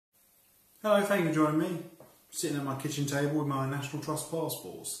Hello, thank you for joining me. Sitting at my kitchen table with my National Trust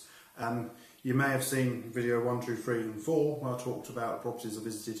passports. You may have seen video 1, 2, 3 and 4 where I talked about the properties I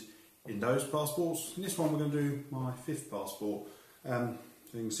visited in those passports. In this one we're going to do my 5th passport. So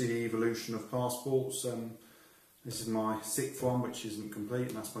you can see the evolution of passports. This is my 6th one, which isn't complete,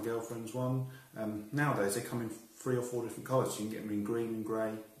 and that's my girlfriend's one. Nowadays they come in 3 or 4 different colours. You can get them in green and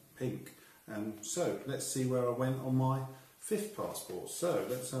grey, pink. So let's see where I went on my 5th passport. So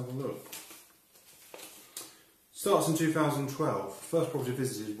let's have a look. Starts in 2012. First property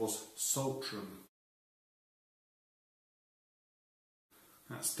visited was Saltram.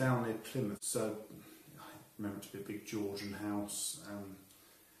 That's down near Plymouth. So I remember it to be a big Georgian house.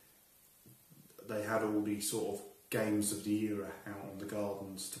 They had all these sort of games of the era out on the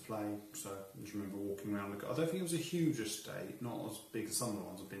gardens to play. So I just remember walking around. I don't think it was a huge estate, not as big as some of the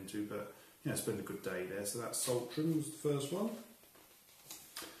ones I've been to, but yeah, spent a good day there. So that's Saltram was the first one.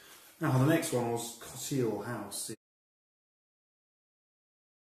 Now the next one was Cotehele House.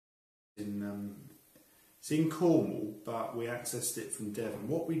 It's in Cornwall, but we accessed it from Devon.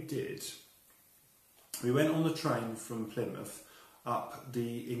 What we did, we went on the train from Plymouth up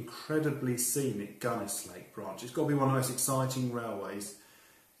the incredibly scenic Gunnislake branch. It's got to be one of the most exciting railways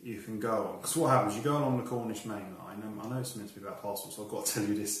you can go on. Because what happens, you go along the Cornish main line, I know it's meant to be about passports, so I've got to tell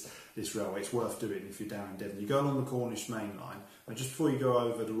you this railway, it's worth doing if you're down in Devon. You go along the Cornish main line, and just before you go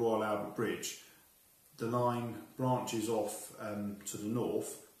over the Royal Albert Bridge, the line branches off to the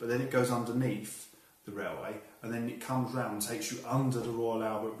north, but then it goes underneath the railway, and then it comes round and takes you under the Royal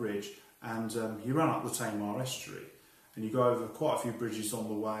Albert Bridge, and you run up the Tamar estuary, and you go over quite a few bridges on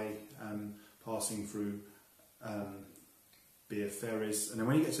the way, passing through Beer Ferries, and then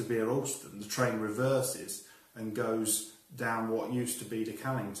when you get to Beer Alston, the train reverses and goes down what used to be the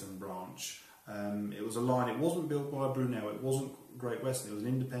Callington branch. It was a line, it wasn't built by Brunel, it wasn't Great Western, it was an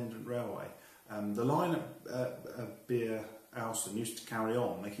independent railway. The line at Beer Alston used to carry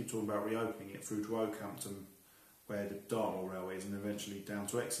on. They keep talking about reopening it through to Oakhampton, where the Dartmoor Railway is, and eventually down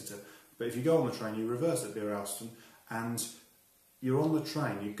to Exeter. But if you go on the train, you reverse at Beer Alston, and you're on the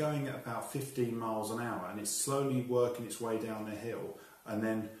train, you're going at about 15 miles an hour, and it's slowly working its way down the hill, and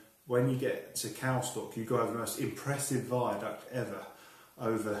then when you get to Cowstock, you go over the most impressive viaduct ever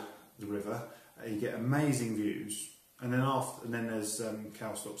over the river. You get amazing views. And then there's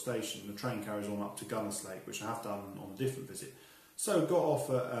Cowstock Station. The train carries on up to Gunnislake, which I have done on a different visit. So got off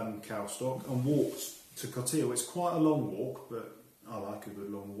at Cowstock and walked to Cotehele. It's quite a long walk, but I like a good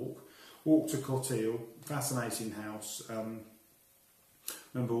long walk. Walked to Cotehele, fascinating house.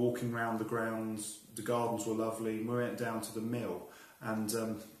 Remember walking around the grounds. The gardens were lovely. We went down to the mill, and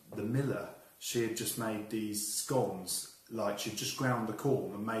the miller, she had just made these scones. Like she'd just ground the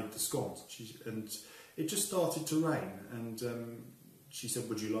corn and made the scones. It just started to rain, and she said,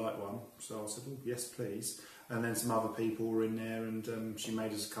 "Would you like one?" So I said, "Oh, yes, please." And then some other people were in there, and she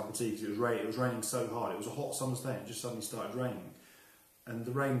made us a cup of tea because it was raining so hard. It was a hot summer's day, and it just suddenly started raining, and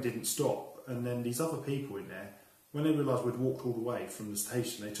the rain didn't stop. And then these other people in there, when they realised we'd walked all the way from the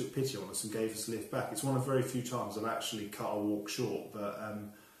station, they took pity on us and gave us a lift back. It's one of the very few times I've actually cut a walk short, but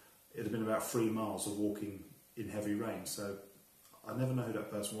it had been about 3 miles of walking in heavy rain. So I never know who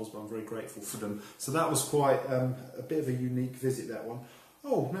that person was, but I'm very grateful for them. So that was quite a bit of a unique visit, that one.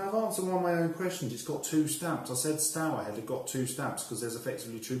 Oh, now I've answered one of my own questions. It's got 2 stamps. I said Stourhead had got 2 stamps because there's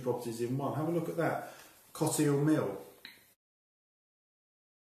effectively 2 properties in one. Have a look at that. Cotehele Mill.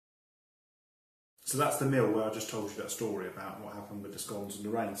 So that's the mill where I just told you that story about what happened with the scones and the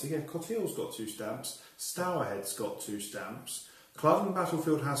rain. So yeah, Cotehele's got 2 stamps. Stourhead's got 2 stamps. Cludden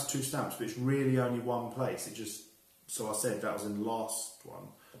Battlefield has 2 stamps, but it's really only one place. So I said that was in the last one.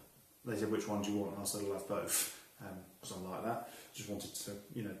 They said, "Which one do you want?" And I said, "I'll have both." Something like that. Just wanted to,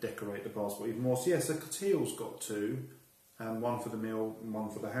 decorate the passport even more. So yeah, so Cotehele's got 2, one for the mill and one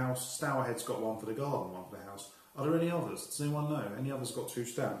for the house. Stourhead's got 1 for the garden, 1 for the house. Are there any others? Does anyone know? Any others got 2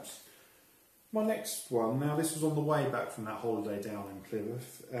 stamps? My next one, now this was on the way back from that holiday down in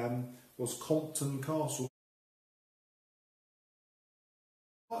Plymouth, was Compton Castle.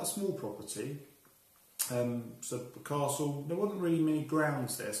 Quite a small property. So the castle, there wasn't really many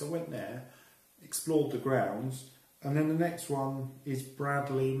grounds there, so I went there, explored the grounds, and then the next one is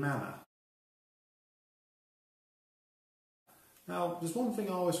Bradley Manor. Now, there's one thing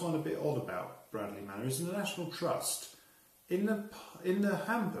I always find a bit odd about Bradley Manor, is in the National Trust, in the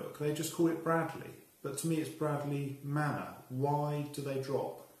handbook they just call it Bradley, but to me it's Bradley Manor. Why do they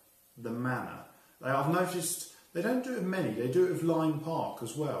drop the manor? I've noticed they don't do it with many, they do it with Lyme Park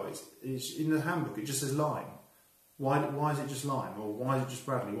as well. It's in the handbook it just says Lyme. Why is it just Lyme? Or why is it just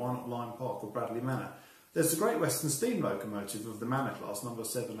Bradley? Why not Lyme Park or Bradley Manor? There's the Great Western Steam Locomotive of the Manor class, number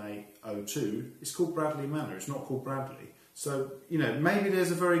 7802. It's called Bradley Manor, it's not called Bradley. So, you know, maybe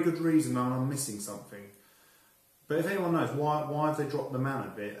there's a very good reason and I'm missing something. But if anyone knows why have they dropped the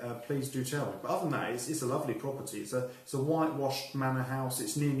manor bit, please do tell me. But other than that, it's a lovely property. It's a whitewashed manor house.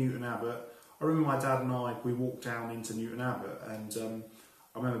 It's near Newton Abbot. I remember my dad and we walked down into Newton Abbot, and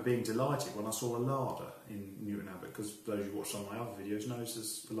I remember being delighted when I saw a larder in Newton Abbot, because those who watch some of my other videos knows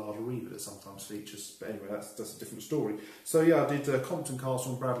there's a lardery that sometimes features. But anyway, that's a different story. So yeah, I did Compton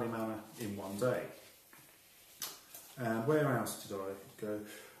Castle and Bradley Manor in one day. Where else did I go?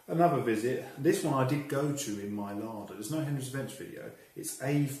 Another visit. This one I did go to in my larder. There's no Henry's Events video. It's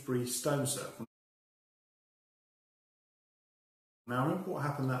Avebury Stone Circle. Now I remember what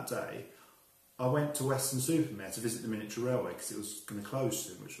happened that day. I went to Weston-super-Mare to visit the miniature railway because it was going to close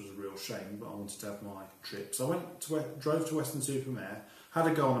soon, which was a real shame, but I wanted to have my trip. So I drove to Weston-super-Mare, had a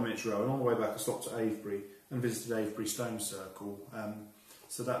go on the miniature railway, and on the way back I stopped at Avebury and visited Avebury Stone Circle.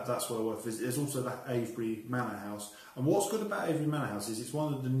 So that's where I was visiting. There's also that Avebury Manor House. And what's good about Avebury Manor House is it's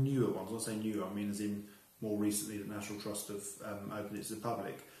one of the newer ones. When I say newer, I mean as in more recently the National Trust have opened it to the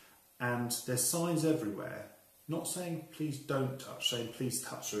public. And there's signs everywhere, not saying please don't touch, saying please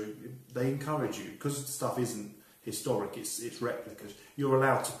touch. So they encourage you, because the stuff isn't historic, it's replicas. You're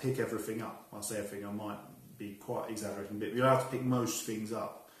allowed to pick everything up. When I say everything, I might be quite exaggerating a bit. You're allowed to pick most things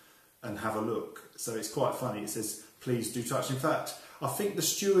up and have a look. So it's quite funny. It says please do touch. In fact, I think the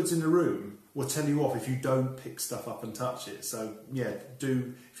stewards in the room will tell you off if you don't pick stuff up and touch it. So yeah,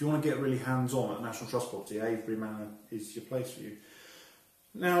 if you want to get really hands-on at National Trust property, Avebury Manor is your place for you.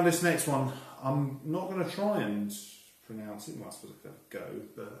 Now this next one, I'm not going to try and pronounce it, well, I suppose I could have a go,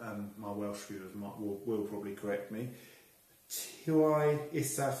 but my Welsh viewers will probably correct me.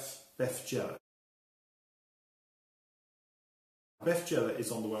 Isaf Beddgelert. Beddgelert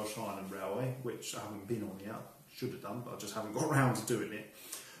is on the Welsh Highland Railway, which I haven't been on yet. Should have done, but I just haven't got around to doing it.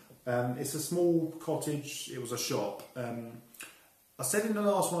 It's a small cottage. It was a shop. I said in the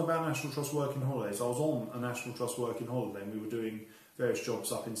last one about National Trust working holidays, I was on a National Trust working holiday and we were doing various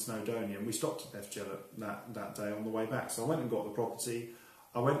jobs up in Snowdonia, and we stopped at Beddgelert that day on the way back. So I went and got the property.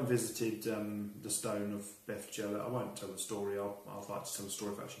 I went and visited the stone of Beddgelert. I won't tell the story. I'd like to tell the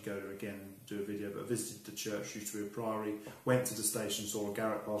story if I actually go there again and do a video. But I visited the church, Shrewsbury Priory, went to the station, saw a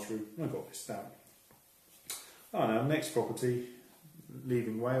garret pass through, and I got this stamp. Oh no, next property,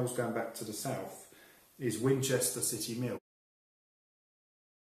 leaving Wales, going back to the south, is Winchester City Mill.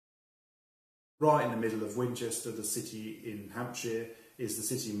 Right in the middle of Winchester, the city in Hampshire, is the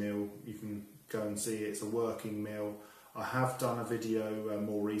City Mill. You can go and see it. It's a working mill. I have done a video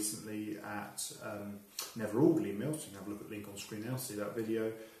more recently at Never Aldley Mill, so you can have a look at the link on screen now to see that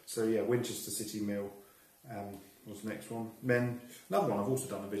video. So yeah, Winchester City Mill was the next one. Then another one I've also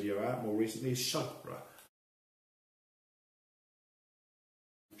done a video at more recently is Shugborough.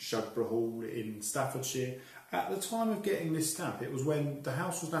 Shugborough Hall in Staffordshire. At the time of getting this stamp, it was when the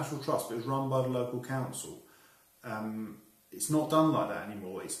house was National Trust, but it was run by the local council. It's not done like that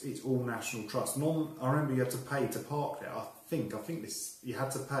anymore. It's all National Trust. I remember you had to pay to park there. I think this you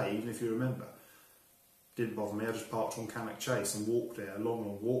had to pay, even if you remember. Didn't bother me. I just parked on Cannock Chase and walked there. A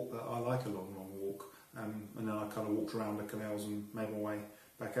long walk. But I like a long walk. And then I kind of walked around the canals and made my way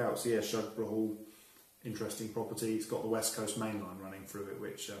back out. So yeah, Shugborough Hall. Interesting property. It's got the West Coast main line running through it,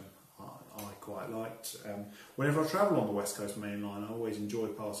 which I quite liked. Whenever I travel on the West Coast main line, I always enjoy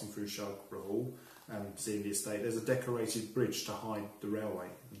passing through Shugborough Hall and seeing the estate. There's a decorated bridge to hide the railway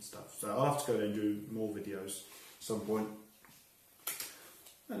and stuff. So I'll have to go there and do more videos at some point.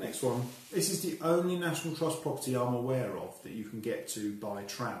 The next one. This is the only National Trust property I'm aware of that you can get to by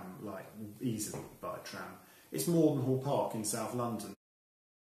tram, like easily by tram. It's Morden Hall Park in South London.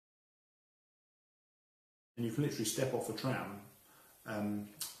 And you can literally step off a tram.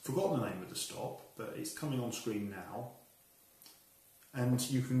 Forgotten the name of the stop, but it's coming on screen now. And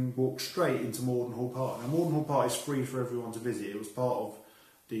you can walk straight into Morden Hall Park. Now, Morden Hall Park is free for everyone to visit. It was part of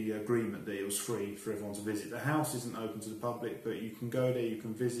the agreement that it was free for everyone to visit. The house isn't open to the public, but you can go there, you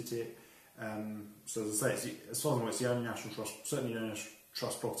can visit it. So as I say, as far as I know, it's the only National Trust, certainly the only National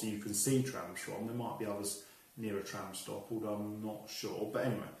Trust property you can see trams from. There might be others near a tram stop, although I'm not sure. But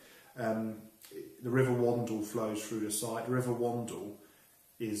anyway, the River Wandle flows through the site. The River Wandle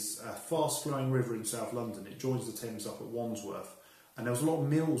is a fast-flowing river in South London. It joins the Thames up at Wandsworth, and there was a lot of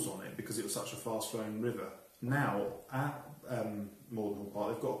mills on it because it was such a fast-flowing river. Now, at Morden Hall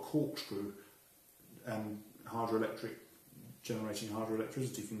Park, they've got a corkscrew hydroelectric, generating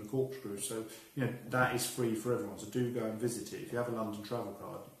hydroelectricity from the corkscrew. So, you know, that is free for everyone. So do go and visit it. If you have a London travel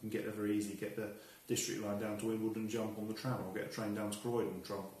card, you can get there very easy. Get the district line down to Wimbledon, jump on the tram, or get a train down to Croydon,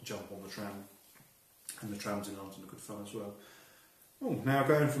 jump on the tram. And the trams in London are good fun as well. Oh, now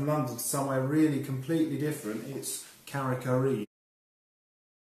going from London to somewhere really completely different, it's Carrick-o-Rede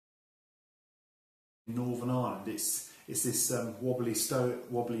in Northern Ireland. It's this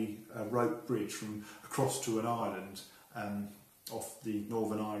wobbly rope bridge from across to an island off the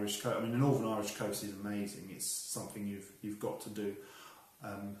Northern Irish coast. I mean, the Northern Irish coast is amazing. It's something you've got to do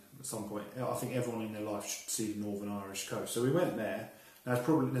at some point. I think everyone in their life should see the Northern Irish coast. So we went there. Now,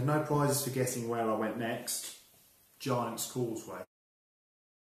 there's no prizes for guessing where I went next. Giant's Causeway.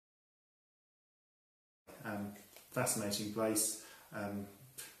 Fascinating place.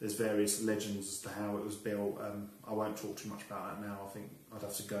 There's various legends as to how it was built. I won't talk too much about that now. I think I'd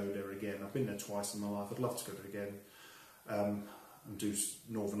have to go there again. I've been there twice in my life. I'd love to go there again and do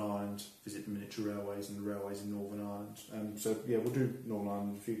Northern Ireland, visit the miniature railways and the railways in Northern Ireland. So yeah, we'll do Northern Ireland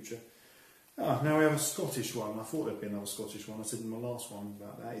in the future. Now we have a Scottish one. I thought there'd be another Scottish one. I said in my last one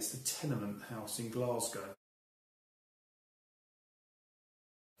about that. It's the Tenement house in Glasgow.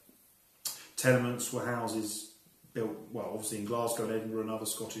 Tenements were houses built, well, obviously in Glasgow and Edinburgh and other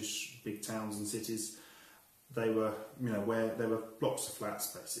Scottish big towns and cities. They were, where they were blocks of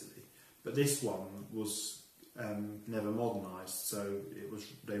flats basically. But this one was never modernised, so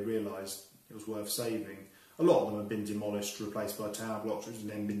they realised it was worth saving. A lot of them have been demolished, replaced by tower blocks, which have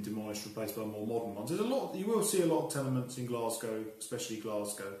then been demolished, replaced by more modern ones. There's a lot. You will see a lot of tenements in Glasgow, especially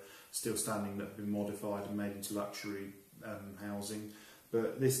Glasgow, still standing that have been modified and made into luxury housing.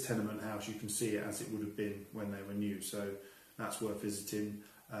 But this tenement house, you can see it as it would have been when they were new, so that's worth visiting.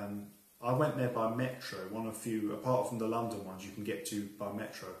 I went there by metro, one of few, apart from the London ones, you can get to by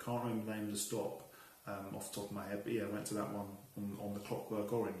metro. I can't remember the name of the stop off the top of my head, but yeah, I went to that one on the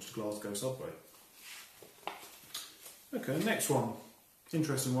Clockwork Orange, Glasgow subway. Okay, next one,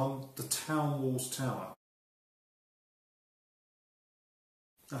 interesting one, the Town Walls Tower.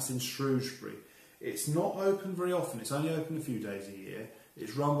 That's in Shrewsbury. It's not open very often, it's only open a few days a year.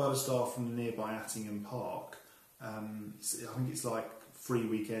 It's run by the staff from the nearby Attingham Park. I think it's like 3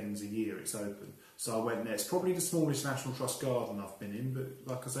 weekends a year it's open. So I went there. It's probably the smallest National Trust garden I've been in,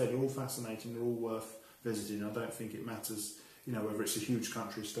 but like I say, they're all fascinating, they're all worth visiting. I don't think it matters, whether it's a huge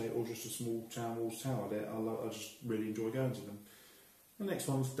country estate or just a small Town Walls Tower. I just really enjoy going to them. The next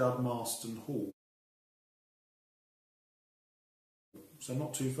one's Dudmaston Hall. So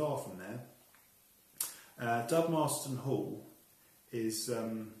not too far from there. Dudmaston Hall is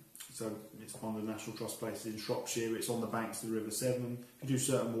so it's one of the National Trust places in Shropshire. It's on the banks of the River Severn. If you do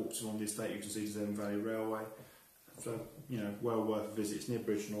certain walks along the estate, you can see the Severn Valley Railway. So well worth a visit. It's near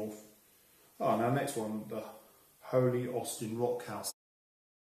Bridgnorth. Oh, now next one, the Holy Austin Rock House.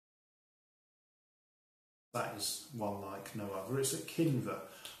 That is one like no other. It's at Kinver,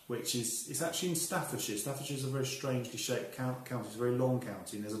 which it's actually in Staffordshire. Staffordshire is a very strangely shaped county. It's a very long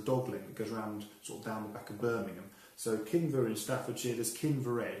county, and there's a dog lane that goes around sort of down the back of Birmingham. So Kinver in Staffordshire, there's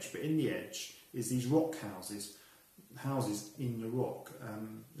Kinver Edge, but in the edge is these rock houses in the rock.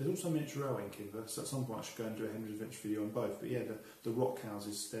 There's also a miniature railway in Kinver, so at some point I should go and do a Henry's Adventure video on both. But yeah, the rock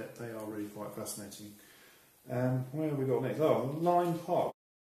houses, they are really quite fascinating. Where have we got next? Oh, Lyme Park.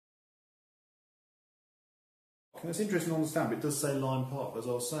 And it's interesting to understand, but it does say Lyme Park. As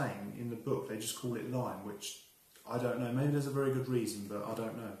I was saying in the book, they just call it Lyme, which I don't know. Maybe there's a very good reason, but I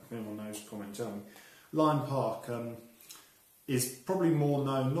don't know. If anyone knows, comment and tell me. Lyme Park is probably more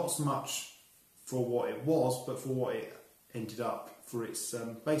known, not so much for what it was, but for what it ended up, for its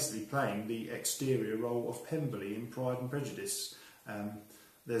basically playing the exterior role of Pemberley in Pride and Prejudice.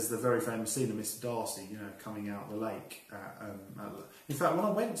 There's the very famous scene of Mr. Darcy, coming out the lake. In fact, when I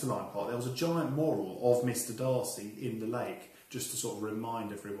went to Lyme Park, there was a giant moral of Mr. Darcy in the lake, just to sort of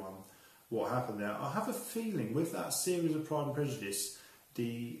remind everyone what happened there. I have a feeling with that series of Pride and Prejudice,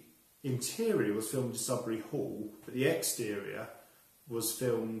 the interior was filmed at Sudbury Hall, but the exterior was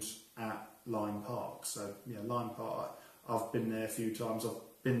filmed at Lyme Park. So, yeah, Lyme Park, I've been there a few times. I've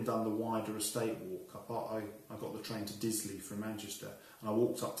done the wider estate walk. I got the train to Disley from Manchester, and I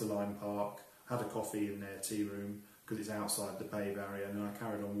walked up to Lyme Park, had a coffee in their tea room, because it's outside the pave area, and then I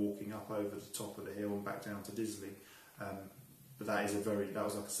carried on walking up over the top of the hill and back down to Disley. But that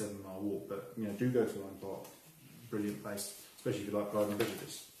was like a 7-mile walk, but do go to Lyme Park. Brilliant place, especially if you like Pride and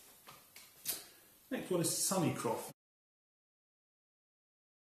Prejudice. Next one is Sunnycroft.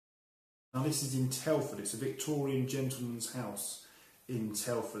 Now this is in Telford. It's a Victorian gentleman's house in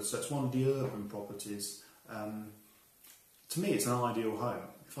Telford, so it's one of the urban properties. To me, it's an ideal home.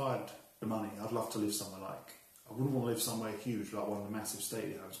 If I had the money, I'd love to live somewhere I wouldn't want to live somewhere huge like one of the massive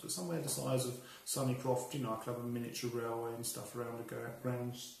stately homes, but somewhere the size of Sunnycroft. I could have a miniature railway and stuff around the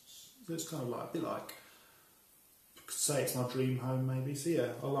grounds. So it's kind of like a bit like say it's my dream home maybe. So yeah,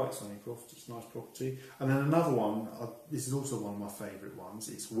 I like Sunnycroft, it's a nice property. And then another one, this is also one of my favourite ones,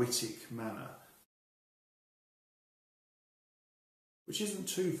 it's Wightwick Manor, which isn't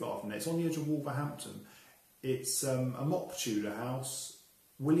too far from there. It's on the edge of Wolverhampton. It's a mock Tudor house.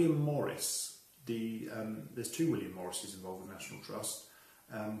 William Morris, there's two William Morrises involved with National Trust.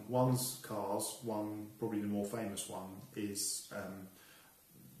 One's cars, one, probably the more famous one, is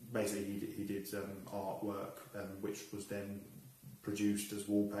basically he did artwork which was then produced as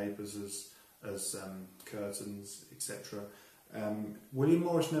wallpapers, as curtains, etc. William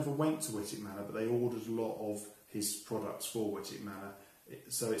Morris never went to Wightwick Manor, but they ordered a lot of his products for Wightwick Manor.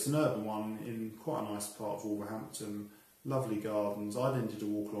 So it's an urban one in quite a nice part of Wolverhampton, lovely gardens. I then did a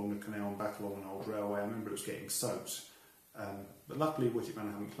walk along the canal and back along an old railway. I remember it was getting soaked. But luckily Wightwick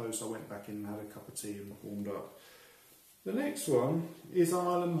Manor hadn't closed, so I went back in and had a cup of tea and warmed up. The next one is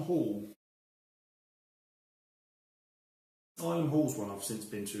Ilam Hall. Ilam Hall's one I've since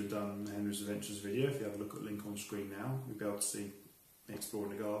been to and done Henry's Adventures video. If you have a look at the link on screen now, you'll be able to see me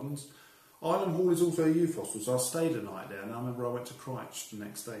exploring the gardens. Ilam Hall is also a youth hostel, so I stayed a night there, and I remember I went to Christ the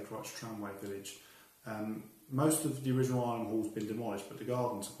next day, Christ Tramway Village. Most of the original Ilam Hall's been demolished, but the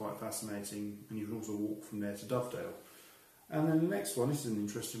gardens are quite fascinating, and you can also walk from there to Dovedale. And then the next one, this is an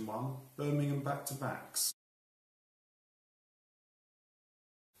interesting one, Birmingham back-to-backs.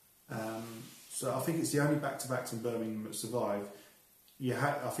 So I think it's the only back-to-backs in Birmingham that survive.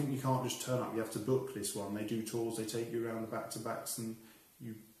 I think you can't just turn up, you have to book this one. They do tours, they take you around the back-to-backs and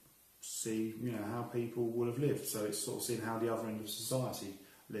you see, how people would have lived. So it's sort of seeing how the other end of society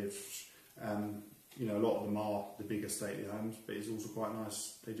lived. A lot of them are the bigger stately homes, but it's also quite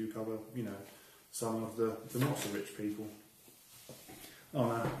nice. They do cover, some of the not so rich people. Oh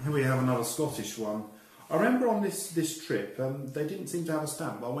no, here we have another Scottish one. I remember on this trip, they didn't seem to have a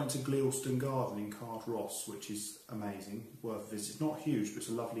stamp, but I went to Gleilston Garden in Carlyles, which is amazing, worth a visit. It's not huge, but it's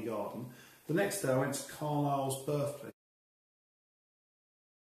a lovely garden. The next day I went to Carlyle's Birtplace.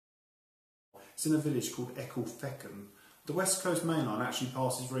 It's in a village called Ecclefechan. The West Coast Main Line actually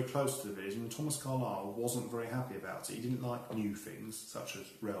passes very close to the village, and Thomas Carlyle wasn't very happy about it. He didn't like new things, such as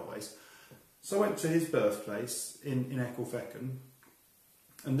railways. So I went to his birthplace in Ecclefechan,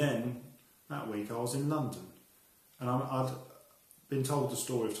 and then that week I was in London. And I'd been told the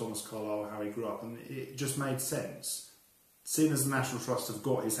story of Thomas Carlyle, how he grew up, and it just made sense. Seeing as the National Trust have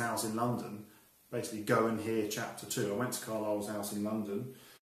got his house in London, basically go and hear chapter 2. I went to Carlyle's house in London,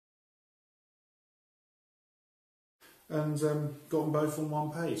 and got them both on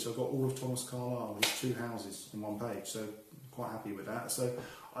one page. So I got all of Thomas Carlyle, his two houses on one page, so quite happy with that. So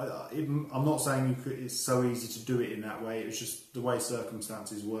I'm not saying it's so easy to do it in that way, it was just the way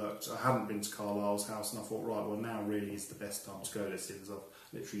circumstances worked. I hadn't been to Carlyle's house, and I thought, right, well now really is the best time to go there, since I've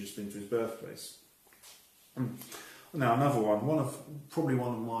literally just been to his birthplace. Now another one, probably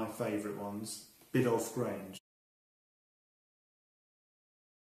one of my favourite ones, Biddulph Grange.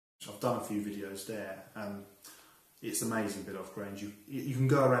 I've done a few videos there, and it's amazing, Biddulph Grange. You can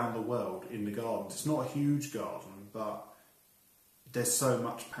go around the world in the gardens. It's not a huge garden, but there's so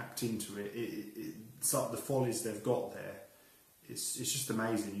much packed into it. It's like the follies they've got there. It's just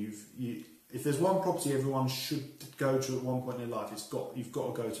amazing. If there's one property everyone should go to at one point in their life, you've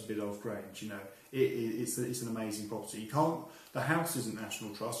got to go to Biddulph Grange. It's an amazing property. The house isn't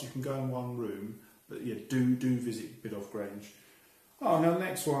National Trust. You can go in one room, but yeah, do visit Biddulph Grange. Oh, now the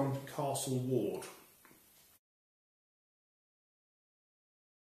next one, Castle Ward.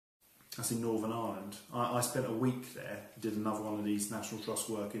 That's in Northern Ireland. I spent a week there, did another one of these National Trust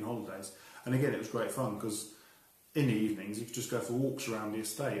working holidays, and again it was great fun because in the evenings you could just go for walks around the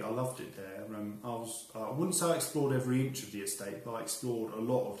estate. I loved it there. I wouldn't say I explored every inch of the estate, but I explored a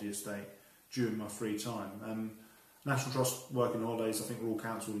lot of the estate during my free time. National Trust working holidays I think were all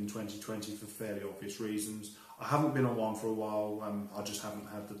cancelled in 2020 for fairly obvious reasons. I haven't been on one for a while, I just haven't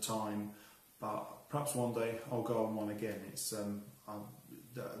had the time, but perhaps one day I'll go on one again.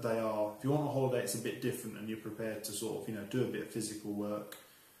 They are, if you want a holiday it's a bit different and you're prepared to sort of, do a bit of physical work,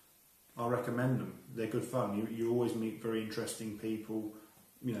 I recommend them. They're good fun. You always meet very interesting people,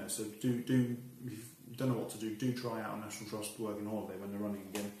 so do if you don't know what to do try out a National Trust working holiday when they're running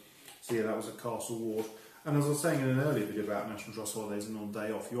again. So yeah, that was at Castle Ward. And as I was saying in an earlier video about National Trust holidays and on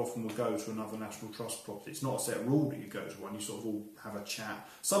day off, you often will go to another National Trust property. It's not a set rule that you go to one, you sort of all have a chat.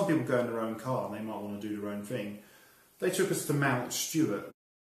 Some people go in their own car and they might want to do their own thing. They took us to Mount Stewart,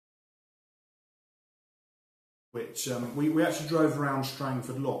 which we actually drove around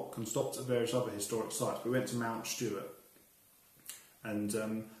Strangford Lock and stopped at various other historic sites. We went to Mount Stewart, and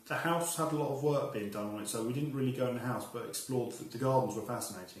the house had a lot of work being done on it, so we didn't really go in the house, but explored. The gardens were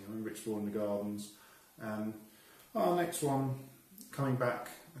fascinating. I remember exploring the gardens. Our next one, coming back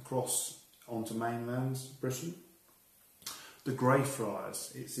across onto mainland Britain, the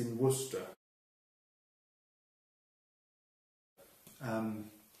Greyfriars. It's in Worcester.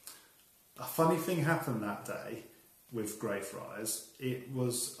 A funny thing happened that day with Greyfriars.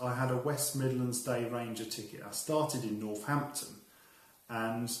 I had a West Midlands Day Ranger ticket. I started in Northampton,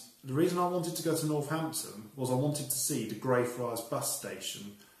 and the reason I wanted to go to Northampton was I wanted to see the Greyfriars bus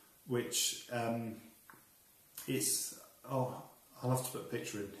station, which I'll have to put a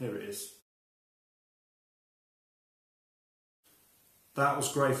picture in. Here it is. That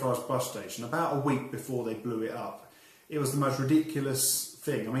was Greyfriars bus station about a week before they blew it up. It was the most ridiculous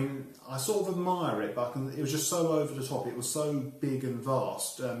thing. I mean, I sort of admire it, but it was just so over the top. It was so big and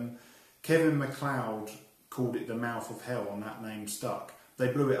vast. Kevin MacLeod called it the mouth of hell, and that name stuck.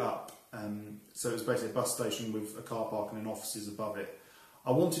 They blew it up. So it was basically a bus station with a car park and then offices above it.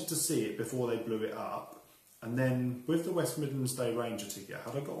 I wanted to see it before they blew it up, and then with the West Midlands Day Ranger ticket,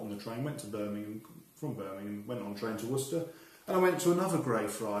 I got on the train, went to Birmingham, from Birmingham, went on train to Worcester, and I went to another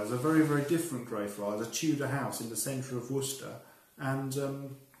Greyfriars, a very, very different Greyfriars, a Tudor house in the centre of Worcester, and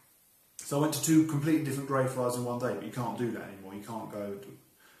so I went to two completely different Greyfriars in one day, but you can't do that anymore. You can't go to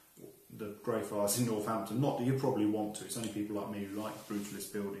the Greyfriars in Northampton. Not that you probably want to, it's only people like me who like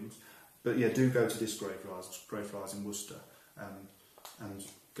brutalist buildings, but yeah, do go to this Greyfriars in Worcester, and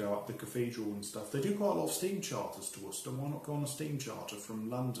go up the cathedral and stuff. They do quite a lot of steam charters to Worcester. Why not go on a steam charter from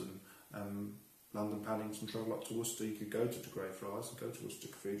London? London, Paddington, travel up to Worcester. You could go to the Greyfriars and go to Worcester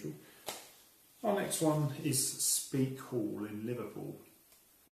Cathedral. Our next one is Speke Hall in Liverpool.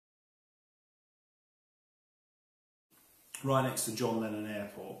 Right next to John Lennon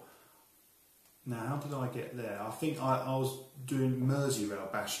Airport. Now, how did I get there? I think I was doing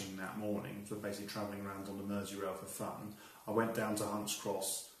Merseyrail bashing that morning, so basically travelling around on the Merseyrail for fun. I went down to Hunts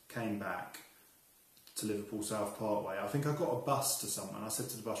Cross, came back to Liverpool South Parkway. I think I got a bus to somewhere. I said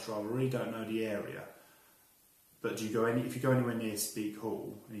to the bus driver, I really don't know the area, but do you go if you go anywhere near Speke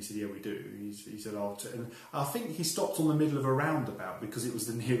Hall? And he said, yeah, we do. He said, and I think he stopped on the middle of a roundabout because it was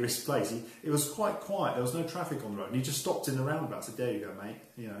the nearest place. It was quite quiet. There was no traffic on the road, and he just stopped in the roundabout. I said, there you go, mate.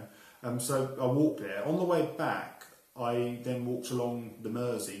 You know. So I walked there. On the way back, I then walked along the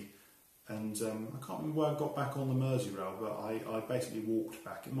Mersey, and I can't remember where I got back on the Merseyrail, but I basically walked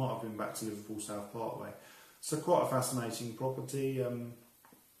back. It might have been back to Liverpool South Parkway. So quite a fascinating property,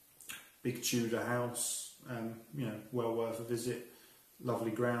 big Tudor house, you know, well worth a visit, lovely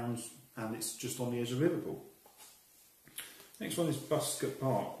grounds, and it's just on the edge of Liverpool. Next one is Buscot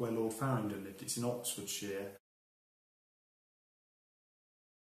Park, where Lord Farringdon lived. It's in Oxfordshire.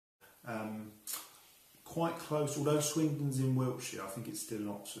 Quite close, although Swindon's in Wiltshire, I think it's still in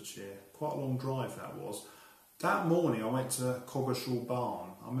Oxfordshire. Quite a long drive that was. That morning I went to Coggeshall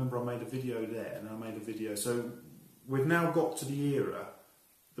Barn. I remember I made a video there, and I made a video. So we've now got to the era.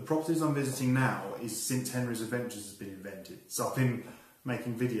 The properties I'm visiting now is since Henry's Adventures has been invented. So I've been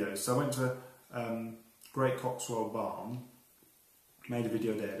making videos. So I went to Great Coxwell Barn, made a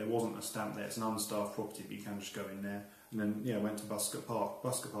video there. There wasn't a stamp there. It's an unstaffed property, but you can just go in there. And then, yeah, went to Buscot Park.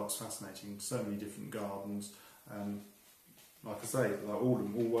 Buscot Park's fascinating. So many different gardens. Like I say, like all of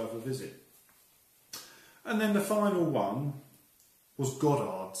them, all worth a visit. And then the final one was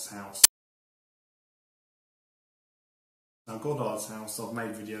Goddards house. Now Goddards house, I've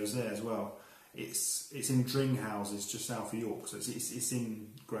made videos there as well. It's in Dringhouses, just south of York. So it's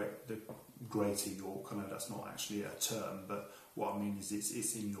in the Greater York. I know that's not actually a term, but what I mean is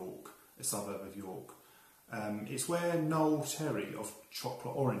it's in York, a suburb of York. It's where Noel Terry of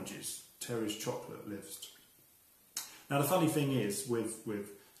Chocolate Oranges, Terry's Chocolate, lives. Now the funny thing is with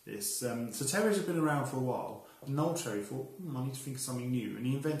this, so Terry's have been around for a while, and Noel Terry thought, I need to think of something new, and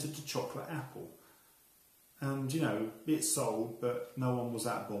he invented the chocolate apple. And you know, it sold, but no one was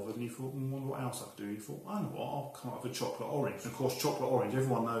that bothered, and he thought, I wonder what else I could do. He thought, I know what, I'll come up with a chocolate orange. And of course, chocolate orange,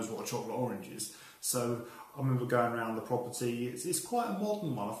 everyone knows what a chocolate orange is. So I remember going around the property. It's quite a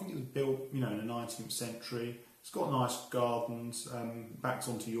modern one. I think it was built, you know, in the 19th century. It's got nice gardens, backs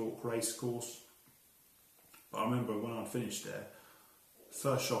onto York Racecourse. But I remember when I'd finished there, the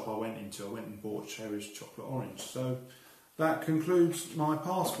first shop I went into, I went and bought Cherry's Chocolate Orange. So that concludes my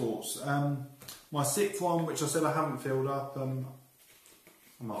passports. My sixth one, which I said I haven't filled up, I might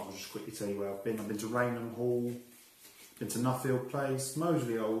as well just quickly tell you where I've been. I've been to Rainham Hall, been to Nuffield Place,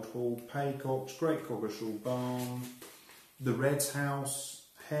 Moseley Old Hall, Paycocks, Great Coggeshall Barn, the Reds House,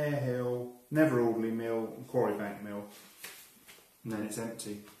 Hare Hill, Never Audley Mill, and Quarry Bank Mill, and then it's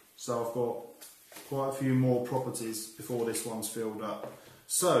empty. So I've got quite a few more properties before this one's filled up.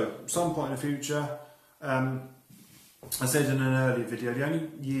 So, some point in the future, I said in an earlier video, the only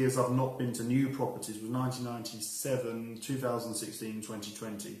years I've not been to new properties was 1997, 2016,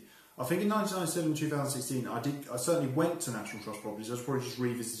 2020. I think in 1997 2016 I certainly went to National Trust properties. I probably just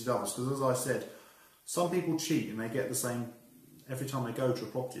revisited others because, as I said, some people cheat and they get the same every time they go to a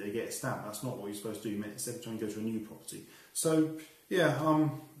property. They get a stamp. That's not what you're supposed to do. It's every time you go to a new property. So yeah,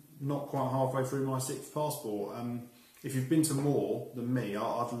 I'm not quite halfway through my 6th passport. If you've been to more than me,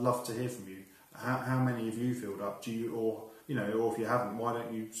 I'd love to hear from you. How many have you filled up? Do you, or if you haven't, why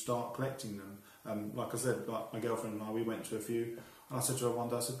don't you start collecting them? Like I said, like my girlfriend and I, we went to a few. And I said to her one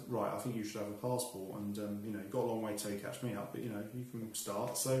day, I said, right, I think you should have a passport, and you've got a long way to catch me up, but you can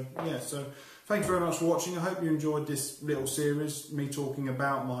start. So yeah, so thank you very much for watching. I hope you enjoyed this little series, me talking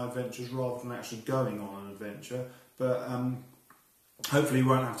about my adventures rather than actually going on an adventure. But hopefully we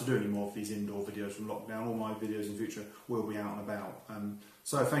won't have to do any more of these indoor videos from lockdown. All my videos in future will be out and about.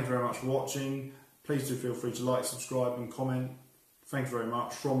 So thank you very much for watching. Please do feel free to like, subscribe and comment. Thank you very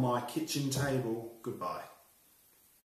much. From my kitchen table, goodbye.